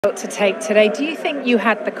To take today. Do you think you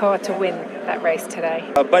had the car to win that race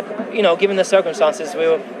today? But given the circumstances, we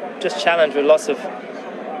were just challenged with lots of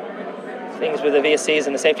things with the VSCs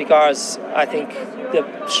and the safety cars. I think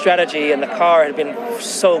the strategy and the car had been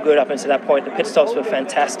so good up until that point. The pit stops were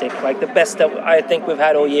fantastic, like the best that I think we've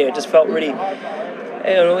had all year. It just felt really,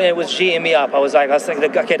 it was G'ing me up. I was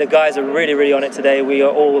thinking, okay, the guys are really, really on it today. We are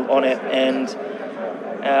all on it, and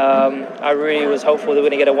I really was hopeful that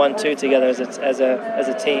we're going to get a 1-2 together as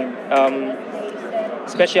a team.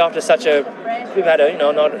 Especially after we've had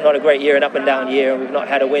not a great year, an up and down year, and we've not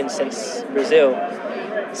had a win since Brazil.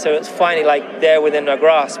 So it's finally like there within our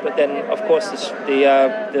grasp. But then, of course,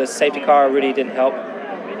 the safety car really didn't help,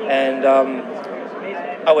 and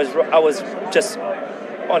I was just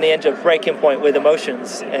on the edge of breaking point with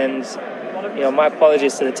emotions. And my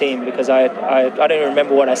apologies to the team, because I don't even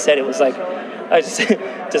remember what I said. It was like I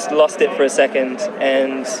just lost it for a second,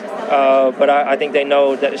 and but I think they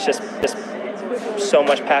know that it's just so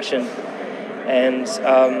much passion, and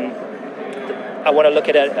I want to look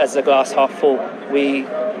at it as a glass half full. We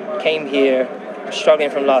came here struggling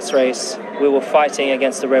from last race. We were fighting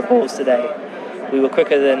against the Red Bulls today. We were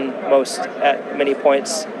quicker than most at many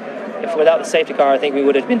points. If without the safety car, I think we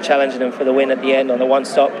would have been challenging them for the win at the end on the one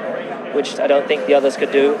stop, which I don't think the others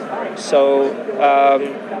could do. So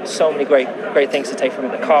so many great things to take from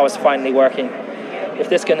it. The car was finally working. If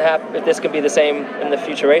this can be the same in the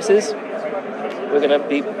future races, we're going to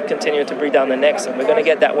be continuing to breathe down the necks, and we're going to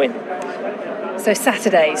get that win. So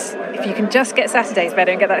Saturdays, if you can just get Saturdays better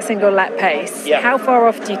and get that single lap pace, How far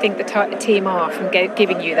off do you think the team are from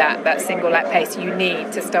giving you that single lap pace you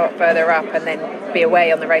need to start further up and then be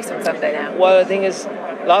away on the race on Sunday now? Well, the thing is,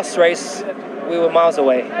 last race we were miles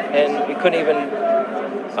away, and we couldn't even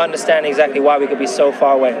understand exactly why we could be so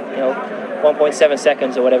far away. 1.7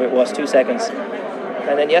 seconds or whatever it was, 2 seconds.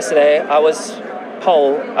 And then yesterday I was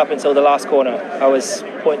pole up until the last corner. I was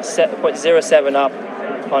 0.07 up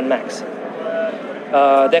on Max.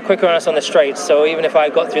 They're quicker on us on the straights, so even if I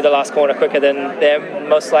got through the last corner quicker than them,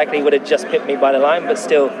 most likely would have just pipped me by the line. But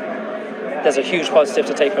still, there's a huge positive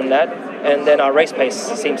to take from that. And then our race pace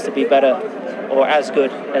seems to be better or as good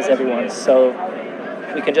as everyone's. So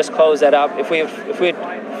we can just close that up. If we'd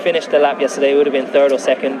finished the lap yesterday, we would have been third or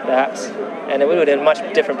second perhaps, and it would have been a much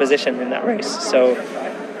different position in that race. So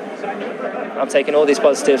I'm taking all these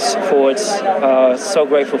positives forwards. So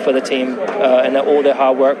grateful for the team and all their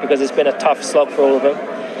hard work, because it's been a tough slog for all of them.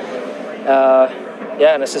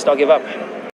 And let's just not give up.